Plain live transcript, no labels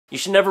You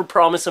should never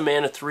promise a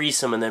man a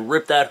threesome and then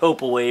rip that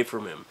hope away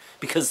from him,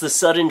 because the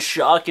sudden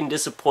shock and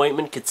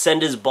disappointment could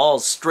send his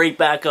balls straight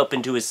back up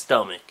into his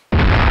stomach.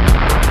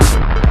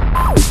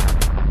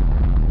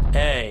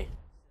 Hey,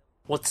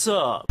 what's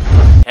up?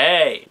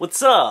 Hey,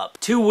 what's up?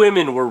 Two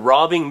women were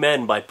robbing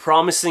men by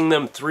promising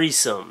them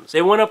threesomes.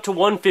 They went up to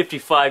one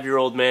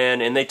 55-year-old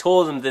man and they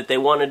told him that they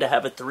wanted to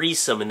have a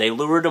threesome, and they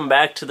lured him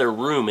back to their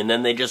room and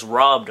then they just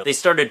robbed him. They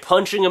started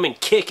punching him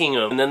and kicking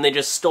him and then they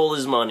just stole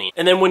his money.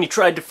 And then when he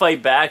tried to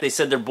fight back, they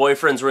said their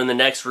boyfriends were in the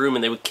next room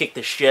and they would kick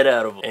the shit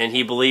out of him. And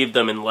he believed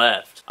them and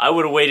left. I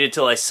would have waited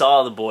till I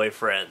saw the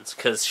boyfriends,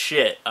 cause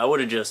shit, I would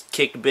have just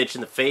kicked a bitch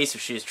in the face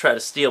if she was trying to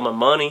steal my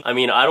money. I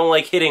mean, I don't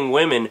like hitting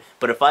women,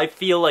 but if I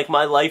feel like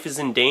my life is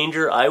in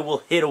danger, I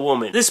will hit a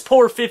woman. This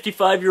poor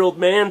 55-year-old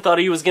man thought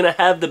he was gonna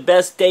have the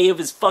best day of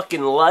his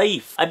fucking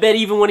life. I bet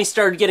even when he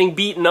started getting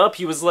beaten up,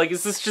 he was like,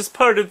 is this just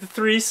part of the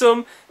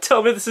threesome?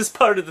 Tell me this is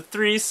part of the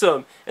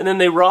threesome. And then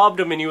they robbed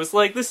him and he was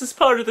like, this is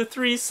part of the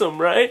threesome,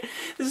 right?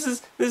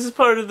 This is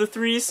part of the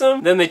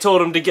threesome? Then they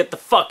told him to get the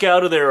fuck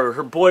out of there or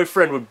her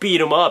boyfriend would beat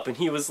him up, and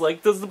he was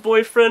like, does the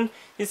boyfriend,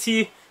 is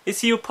he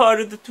a part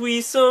of the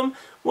threesome?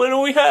 When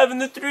are we having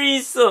the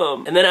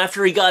threesome? And then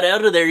after he got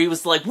out of there, he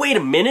was like, wait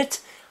a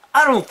minute,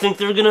 I don't think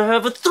they're gonna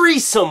have a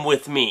threesome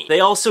with me. They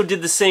also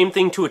did the same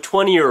thing to a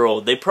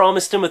 20-year-old. They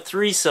promised him a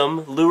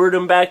threesome, lured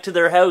him back to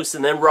their house,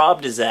 and then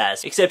robbed his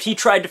ass. Except he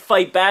tried to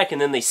fight back and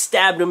then they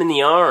stabbed him in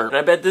the arm. And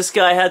I bet this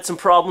guy had some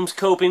problems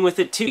coping with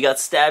it too. He got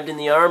stabbed in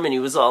the arm and he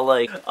was all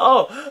like,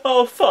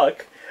 oh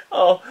fuck.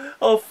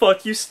 Oh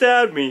fuck, you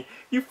stabbed me.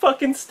 You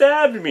fucking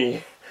stabbed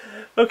me.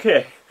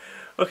 Okay,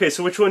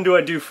 so which one do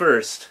I do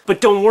first? But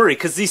don't worry,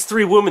 because these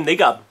three women, they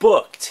got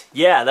booked.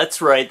 Yeah,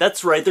 that's right,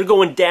 they're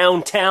going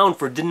downtown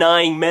for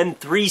denying men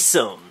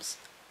threesomes.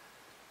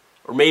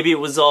 Or maybe it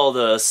was all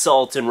the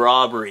assault and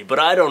robbery, but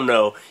I don't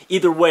know.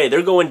 Either way,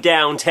 they're going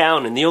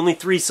downtown, and the only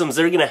threesomes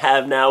they're gonna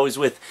have now is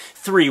with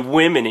three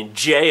women in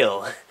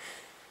jail.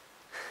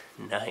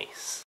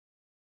 Nice.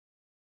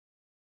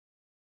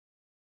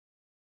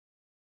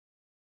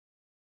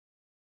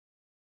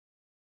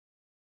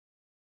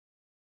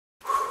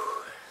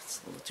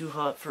 A little too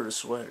hot for a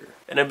sweater.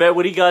 And I bet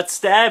when he got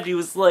stabbed, he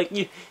was like,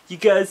 you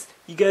guys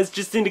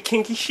just into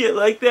kinky shit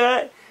like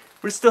that?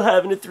 We're still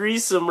having a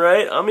threesome,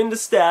 right? I'm into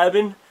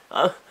stabbing.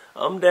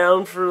 I'm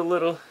down for a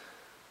little...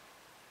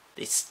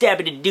 They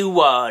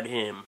stabbity-doo-wah'd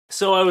him.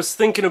 So I was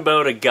thinking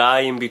about a guy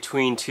in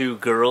between two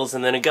girls,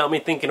 and then it got me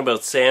thinking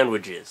about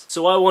sandwiches.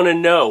 So I want to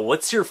know,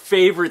 what's your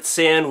favorite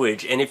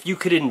sandwich? And if you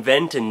could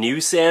invent a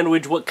new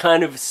sandwich, what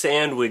kind of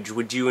sandwich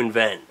would you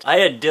invent? I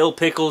had dill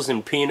pickles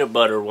and peanut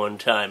butter one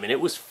time, and it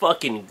was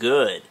fucking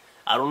good.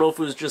 I don't know if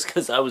it was just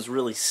because I was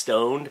really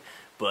stoned,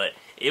 but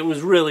it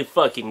was really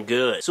fucking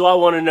good. So I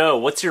want to know,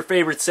 what's your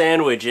favorite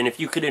sandwich? And if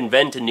you could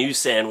invent a new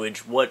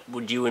sandwich, what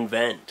would you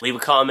invent? Leave a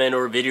comment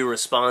or a video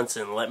response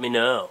and let me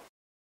know.